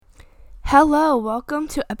Hello, welcome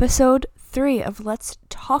to episode 3 of Let's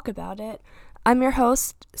Talk About It. I'm your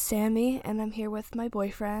host, Sammy, and I'm here with my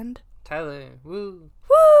boyfriend. Tyler, woo!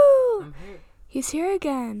 Woo! I'm here. He's here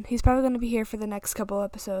again. He's probably going to be here for the next couple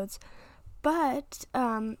episodes. But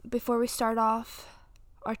before we start off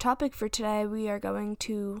our topic for today, we are going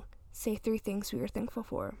to say 3 things we are thankful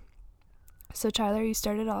for. So Tyler, you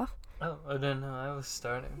started off. Oh, I didn't know I was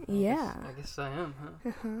starting. I guess I am,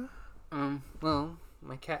 huh? Uh-huh. Well,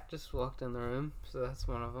 my cat just walked in the room, so that's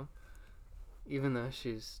one of them. Even though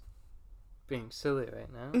she's being silly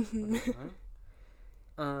right now.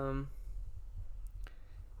 Mm-hmm.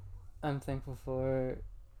 I'm thankful for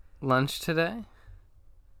lunch today.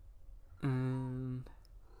 And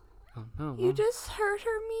oh no, You just heard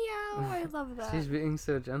her meow. I love that. She's being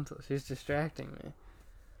so gentle. She's distracting me.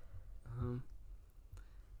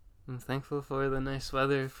 I'm thankful for the nice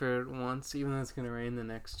weather for once, even though it's going to rain the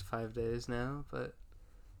next 5 days now, but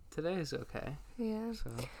today is okay. Yeah.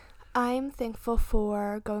 So I'm thankful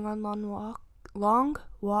for going on long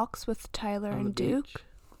walks with Tyler and Duke. Beach.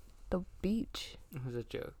 The beach. It was a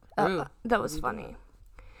joke. That was funny.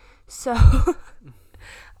 So,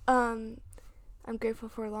 I'm grateful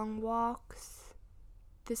for long walks,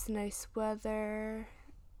 this nice weather,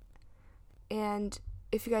 and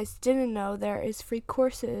if you guys didn't know, there is free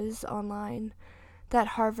courses online that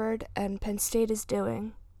Harvard and Penn State is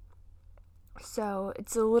doing. So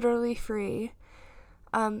it's literally free.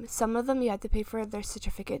 Some of them you have to pay for their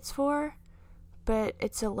certificates for, but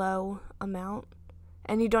it's a low amount.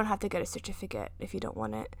 And you don't have to get a certificate if you don't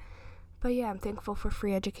want it. But yeah, I'm thankful for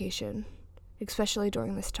free education, especially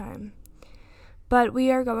during this time. But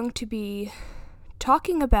we are going to be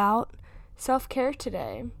talking about self-care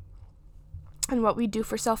today and what we do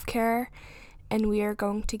for self-care, and we are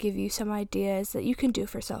going to give you some ideas that you can do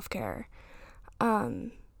for self-care.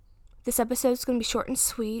 This episode is going to be short and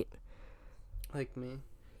sweet. Like me.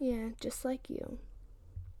 Yeah, just like you.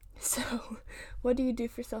 So, what do you do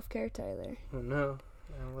for self-care, Tyler? Oh no.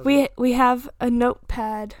 We have a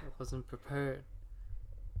notepad. I wasn't prepared.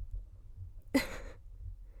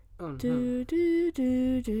 Oh no.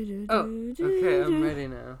 Okay, I'm ready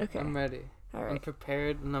now. Okay. I'm ready. All right. I'm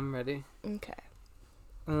prepared and I'm ready. Okay.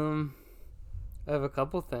 I have a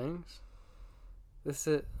couple things.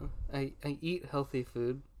 I eat healthy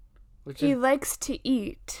food, He likes to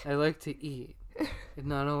eat. I like to eat. It's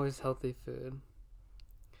not always healthy food,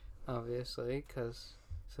 obviously, because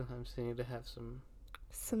sometimes you need to have some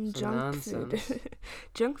junk nonsense. food.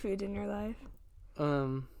 Junk food in your life.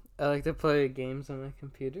 I like to play games on my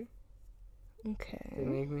computer. Okay. They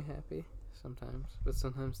make me happy sometimes, but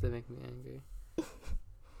sometimes they make me angry.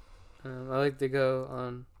 I like to go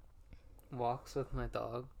on walks with my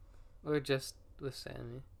dog, or just with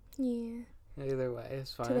Sammy. Yeah. Either way,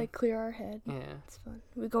 it's fine. To clear our head. Yeah. It's fun.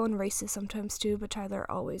 We go in races sometimes too, but Tyler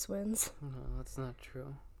always wins. No, that's not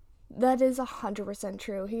true. That is 100%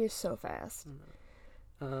 true. He is so fast.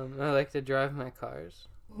 I like to drive my cars.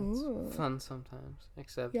 Ooh. It's fun sometimes,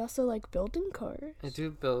 except You also like building cars? I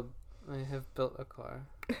have built a car.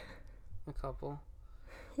 A couple.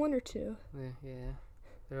 1 or 2. Yeah,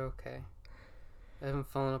 they're okay. I haven't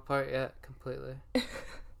fallen apart yet completely.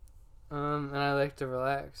 And I like to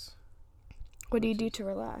relax. What do you do to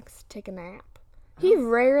relax? Take a nap? He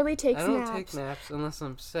rarely takes naps. I don't take naps unless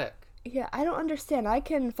I'm sick. Yeah, I don't understand. I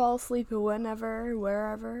can fall asleep whenever,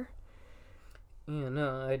 wherever. Yeah,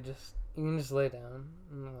 no, you can just lay down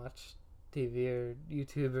and watch TV or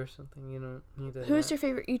YouTube or something. You don't need to. Who's your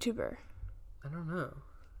favorite YouTuber? I don't know.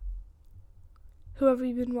 Who have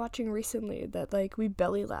we been watching recently that we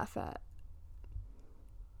belly laugh at?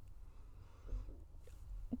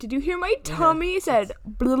 Did you hear my tummy? It said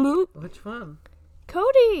bloop. Which one?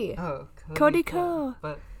 Cody. Oh, Cody Co.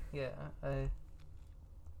 But yeah, I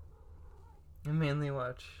mainly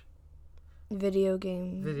watch Video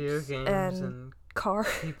games and car.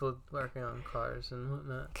 people working on cars and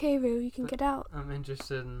whatnot. Okay, Rue, you can get out. I'm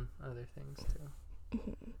interested in other things too.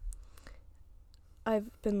 Mm-hmm. I've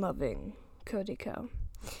been loving Cody Co.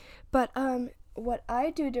 But what I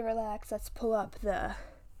do to relax, let's pull up the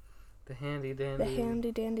handy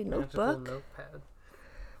dandy notebook. Notepad.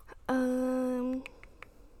 I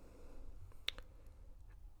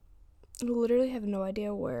literally have no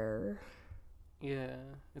idea where. Yeah,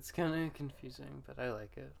 it's kind of confusing, but I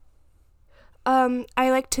like it. I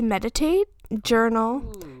like to meditate, journal,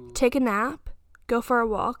 Ooh. take a nap, go for a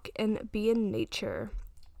walk, and be in nature.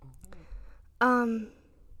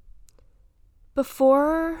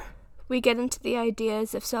 Before we get into the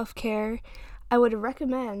ideas of self-care, I would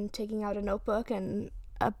recommend taking out a notebook and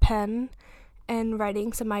a pen and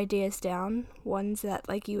writing some ideas down, ones that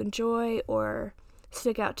you enjoy or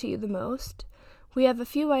stick out to you the most. We have a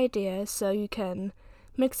few ideas, so you can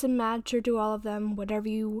mix and match or do all of them, whatever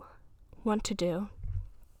you want to do.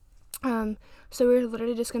 So we're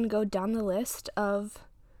literally just going to go down the list of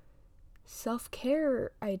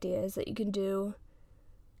self-care ideas that you can do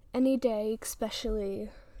any day, especially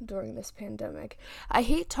during this pandemic. I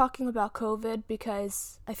hate talking about COVID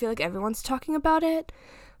because I feel like everyone's talking about it,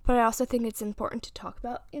 but I also think it's important to talk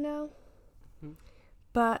about, Mm-hmm.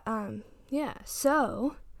 But, yeah,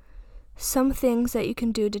 so some things that you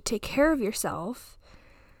can do to take care of yourself.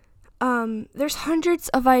 There's hundreds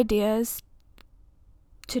of ideas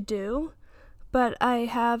to do, but I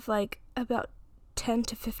have about 10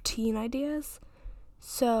 to 15 ideas.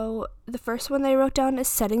 So the first one I wrote down is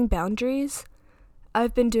setting boundaries.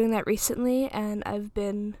 I've been doing that recently, and I've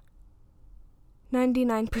been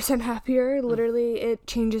 99% happier. Literally, it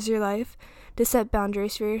changes your life to set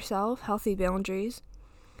boundaries for yourself, healthy boundaries.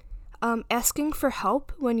 Asking for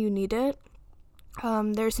help when you need it.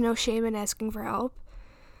 There's no shame in asking for help.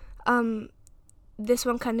 This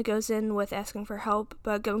one kind of goes in with asking for help,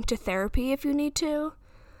 but going to therapy if you need to.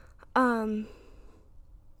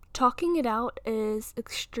 Talking it out is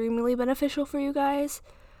extremely beneficial for you guys,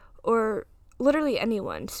 or literally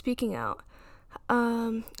anyone. Speaking out.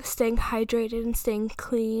 Staying hydrated and staying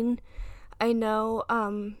clean. I know,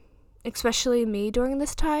 especially me during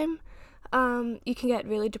this time, you can get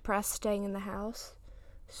really depressed staying in the house.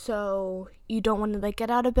 So you don't want to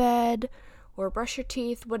get out of bed or brush your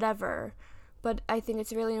teeth, whatever. But I think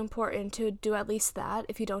it's really important to do at least that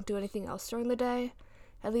if you don't do anything else during the day.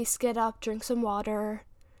 At least get up, drink some water,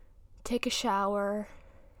 take a shower,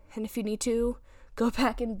 and if you need to, go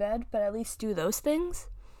back in bed, but at least do those things.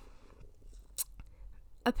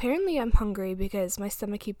 Apparently I'm hungry because my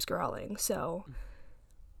stomach keeps growling, so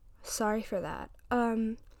sorry for that.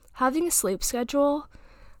 Having a sleep schedule,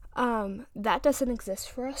 that doesn't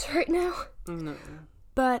exist for us right now. No.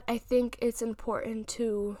 But I think it's important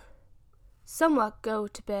to somewhat go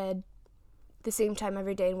to bed the same time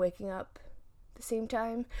every day and waking up the same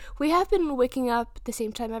time. We have been waking up the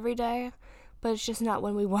same time every day, but it's just not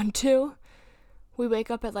when we want to. We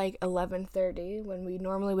wake up at 11:30 when we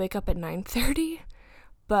normally wake up at 9:30,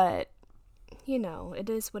 but it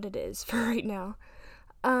is what it is for right now.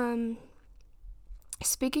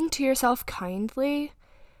 Speaking to yourself kindly,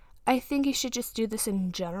 I think you should just do this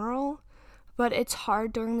in general, but it's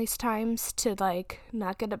hard during these times to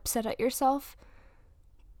not get upset at yourself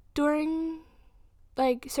during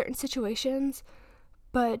certain situations,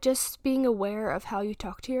 but just being aware of how you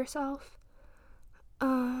talk to yourself.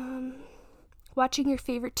 Watching your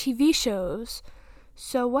favorite TV shows.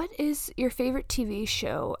 So what is your favorite TV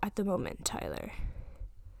show at the moment, Tyler?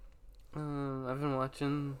 I've been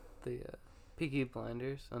watching the Peaky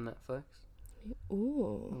Blinders on Netflix.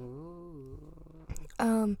 Ooh.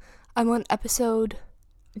 I'm on episode...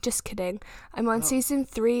 Just kidding. I'm on season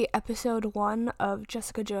 3, episode 1 of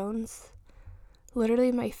Jessica Jones.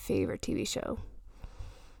 Literally my favorite TV show.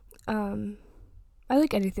 I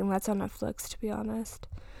like anything that's on Netflix, to be honest.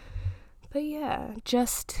 But yeah,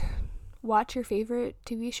 just watch your favorite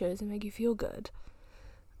TV shows and make you feel good.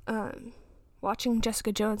 Watching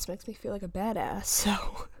Jessica Jones makes me feel like a badass,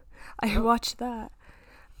 so I watched that.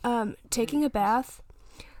 Taking a bath.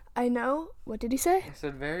 I know... What did he say? I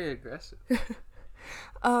said very aggressive.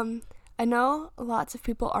 I know lots of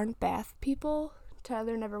people aren't bath people.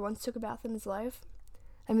 Tyler never once took a bath in his life.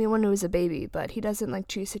 I mean, when he was a baby, but he doesn't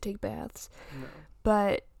choose to take baths. No.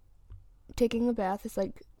 But taking a bath is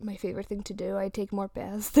my favorite thing to do. I take more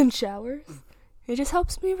baths than showers. It just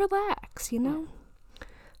helps me relax,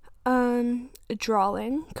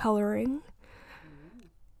 Drawing, coloring.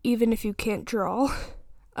 Even if you can't draw,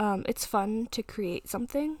 it's fun to create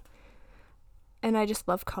something. And I just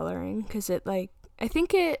love coloring because it I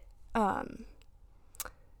think it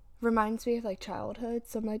reminds me of childhood.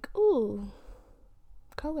 So I'm ooh,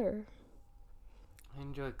 color. I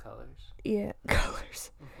enjoy colors. Yeah,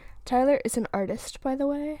 colors. Tyler is an artist, by the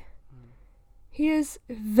way. He is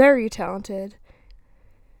very talented,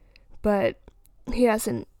 but he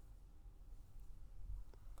hasn't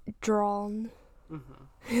drawn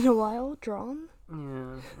in a while. Drawn? Yeah,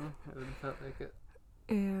 I haven't felt like it.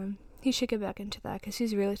 And he should get back into that because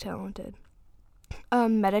he's really talented.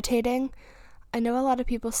 Meditating. I know a lot of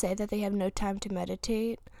people say that they have no time to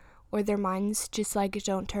meditate or their minds just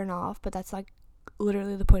don't turn off, but that's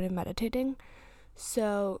literally the point of meditating.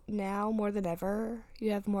 So now more than ever,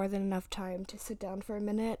 you have more than enough time to sit down for a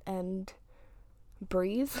minute and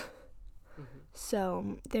breathe.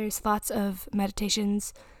 So there's lots of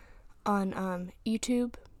meditations on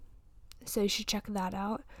YouTube, so you should check that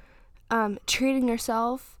out. Treating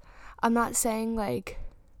yourself. I'm not saying, like,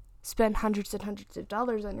 spend hundreds and hundreds of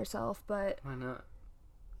dollars on yourself, but... Why not?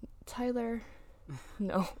 Tyler,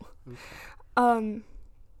 no. Okay.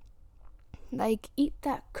 Like, eat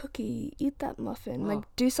that cookie, eat that muffin. Oh. Like,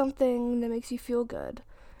 do something that makes you feel good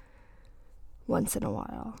once in a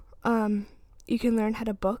while. You can learn how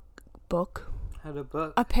to book. How to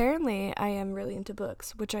book? Apparently, I am really into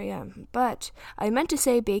books, which I am. But I meant to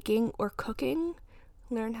say baking or cooking.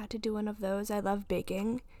 Learn how to do one of those. I love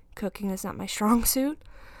baking. Cooking is not my strong suit.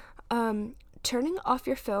 Turning off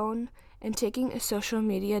your phone and taking a social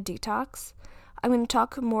media detox. I'm going to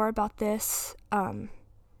talk more about this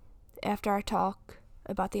after I talk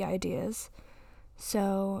about the ideas.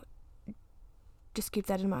 So just keep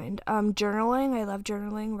that in mind. Journaling. I love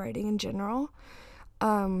journaling, writing in general.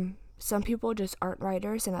 Some people just aren't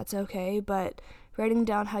writers, and that's okay, but writing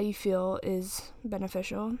down how you feel is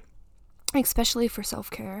beneficial, especially for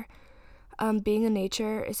self-care. Being in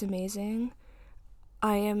nature is amazing.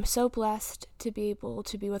 I am so blessed to be able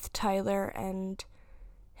to be with Tyler and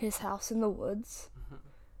his house in the woods. Mm-hmm.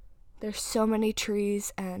 There's so many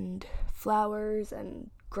trees and flowers and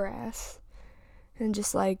grass and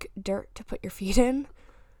just like dirt to put your feet in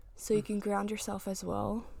so you can ground yourself as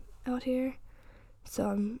well out here. So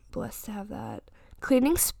I'm blessed to have that.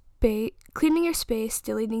 Cleaning your space,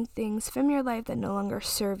 deleting things from your life that no longer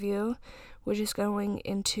serve you, which is going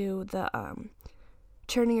into the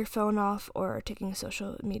turning your phone off or taking a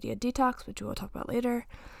social media detox, which we'll talk about later.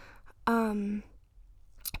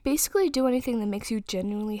 Basically do anything that makes you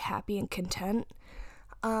genuinely happy and content.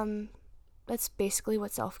 That's basically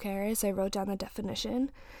what self-care is. I wrote down the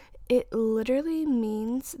definition. It literally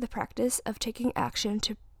means the practice of taking action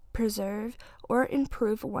to preserve or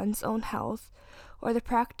improve one's own health, or the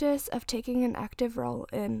practice of taking an active role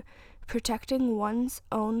in protecting one's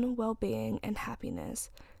own well-being and happiness,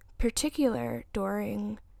 particularly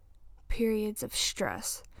during periods of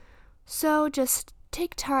stress. So just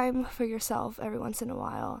take time for yourself every once in a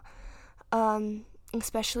while,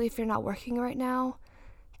 especially if you're not working right now.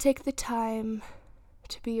 Take the time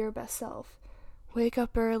to be your best self. Wake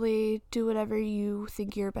up early, do whatever you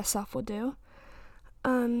think your best self will do.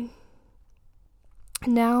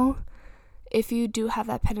 Now, if you do have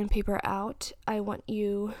that pen and paper out, I want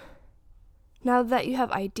you, now that you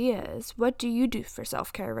have ideas, what do you do for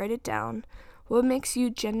self-care? Write it down. What makes you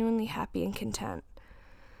genuinely happy and content?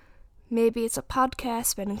 Maybe it's a podcast,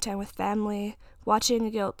 spending time with family, watching a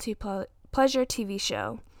guilty pleasure TV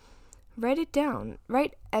show. Write it down.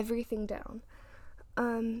 Write everything down.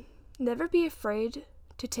 Never be afraid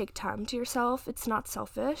to take time to yourself. It's not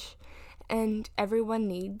selfish, and everyone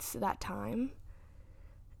needs that time.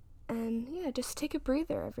 And yeah, just take a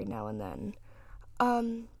breather every now and then.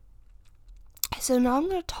 So now I'm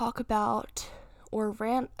going to talk about or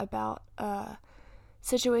rant about a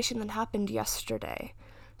situation that happened yesterday.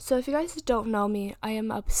 So if you guys don't know me, I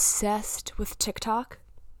am obsessed with TikTok.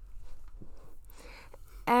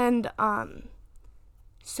 And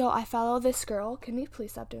so I follow this girl. Can you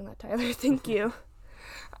please stop doing that, Tyler? Thank you.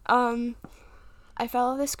 I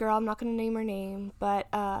follow this girl. I'm not going to name her name, but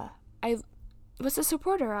I was a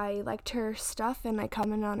supporter. I liked her stuff and I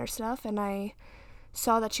commented on her stuff, and I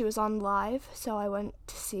saw that she was on live, so I went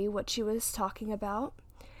to see what she was talking about.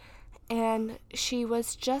 And she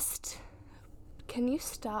was just... Can you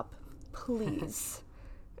stop, please?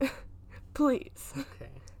 Please. Okay.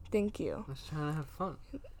 Thank you. I was trying to have fun.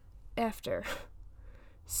 After.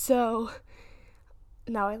 So,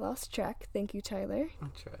 now I lost track. Thank you, Tyler. I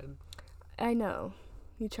tried. I know.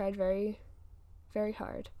 You tried very, very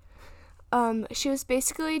hard. She was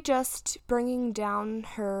basically just bringing down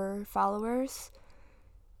her followers.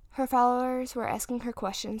 Her followers were asking her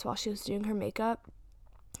questions while she was doing her makeup.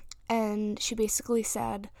 And she basically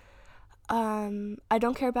said, I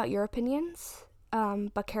don't care about your opinions,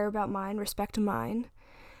 but care about mine, respect mine.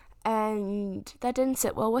 And that didn't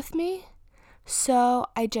sit well with me. So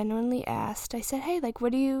I genuinely asked, I said, hey, like,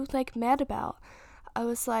 what are you, like, mad about? I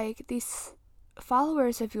was like, these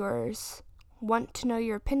followers of yours want to know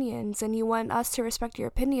your opinions, and you want us to respect your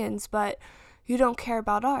opinions, but you don't care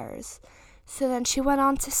about ours. So then she went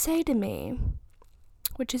on to say to me,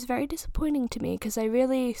 which is very disappointing to me because I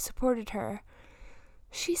really supported her.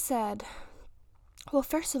 She said, well,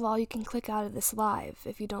 first of all, you can click out of this live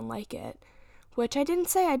if you don't like it, which I didn't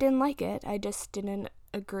say I didn't like it. I just didn't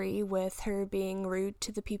agree with her being rude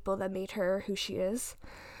to the people that made her who she is.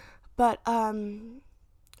 But,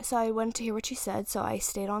 so I went to hear what she said, so I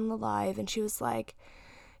stayed on the live, and she was like,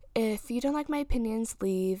 if you don't like my opinions,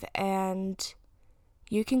 leave, and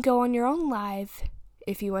you can go on your own live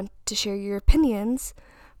if you want to share your opinions,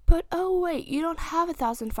 but oh wait, you don't have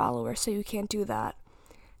 1,000 followers, so you can't do that.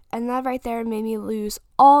 And that right there made me lose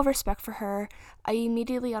all respect for her. I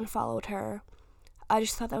immediately unfollowed her. I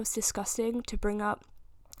just thought that was disgusting to bring up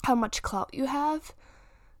how much clout you have.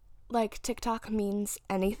 Like, TikTok means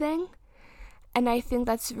anything. And I think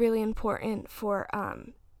that's really important for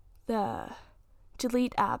the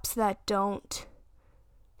delete apps that don't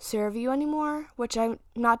serve you anymore, which I'm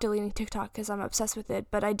not deleting TikTok because I'm obsessed with it,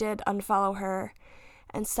 but I did unfollow her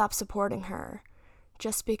and stop supporting her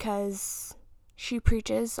just because she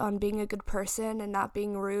preaches on being a good person and not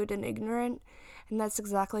being rude and ignorant, and that's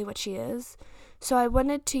exactly what she is. So I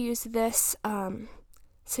wanted to use this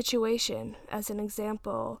situation as an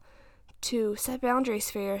example to set boundaries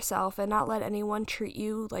for yourself and not let anyone treat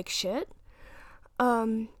you like shit.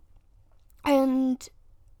 And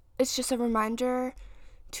it's just a reminder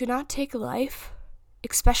to not take life,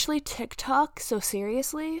 especially TikTok, so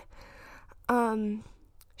seriously.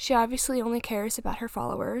 She obviously only cares about her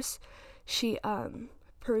followers. She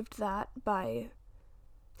proved that by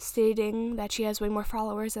stating that she has way more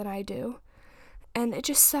followers than I do. And it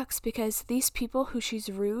just sucks because these people who she's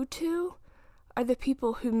rude to are the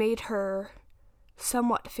people who made her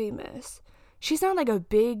somewhat famous. She's not like a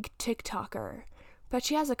big TikToker, but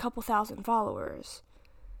she has a couple thousand followers.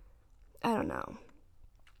 I don't know.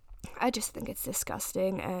 I just think it's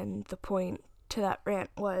disgusting, and the point to that rant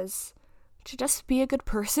was to just be a good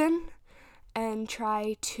person and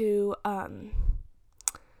try to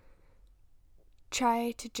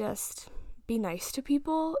just be nice to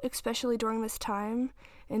people, especially during this time,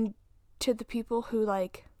 and to the people who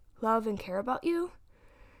like love and care about you.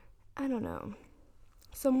 I don't know.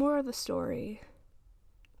 So more of the story,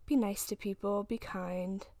 be nice to people, be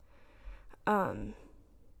kind, and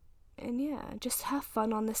yeah, just have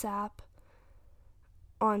fun on this app,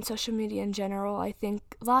 on social media in general. I think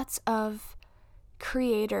lots of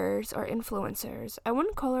creators or influencers, I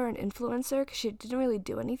wouldn't call her an influencer because she didn't really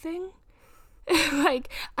do anything. Like,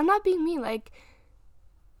 I'm not being mean, like,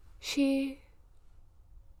 she,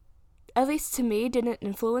 at least to me, didn't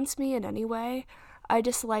influence me in any way. I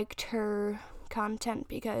just liked her content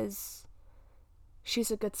because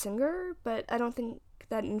she's a good singer, but I don't think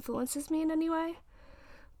that influences me in any way.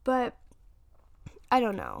 But I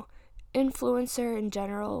don't know. Influencer in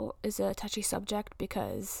general is a touchy subject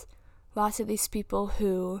because lots of these people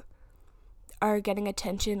who are getting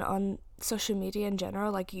attention on social media in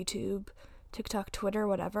general, like YouTube, TikTok, Twitter,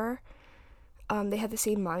 whatever, they have the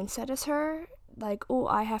same mindset as her. Like, oh,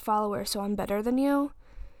 I have followers, so I'm better than you.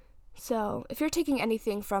 So if you're taking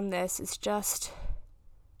anything from this, it's just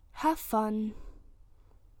have fun.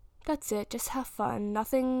 That's it. Just have fun.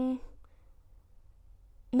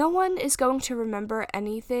 No one is going to remember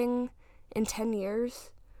anything in 10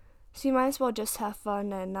 years. So you might as well just have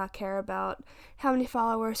fun and not care about how many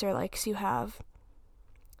followers or likes you have.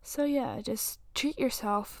 So yeah, just treat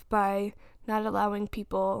yourself by not allowing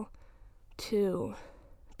people to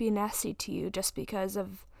be nasty to you just because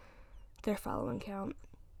of their following count.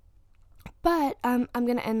 But I'm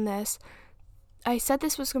going to end this. I said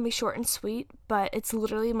this was going to be short and sweet, but it's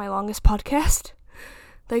literally my longest podcast.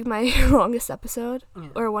 Like my longest episode,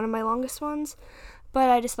 or one of my longest ones. But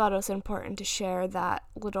I just thought it was important to share that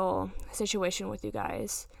little situation with you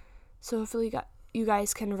guys. So hopefully you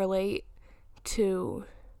guys can relate to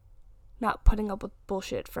not putting up with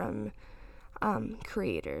bullshit from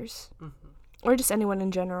creators. Mm-hmm. Or just anyone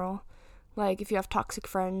in general. Like, if you have toxic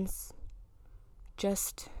friends,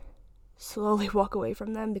 just slowly walk away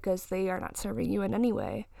from them because they are not serving you in any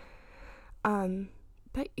way.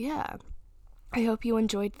 But yeah, I hope you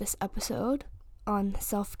enjoyed this episode on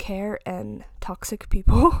self-care and toxic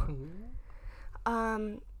people.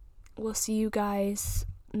 Mm-hmm. We'll see you guys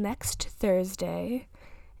next Thursday.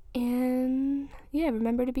 And yeah,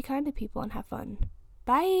 remember to be kind to people and have fun.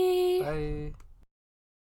 Bye. Bye.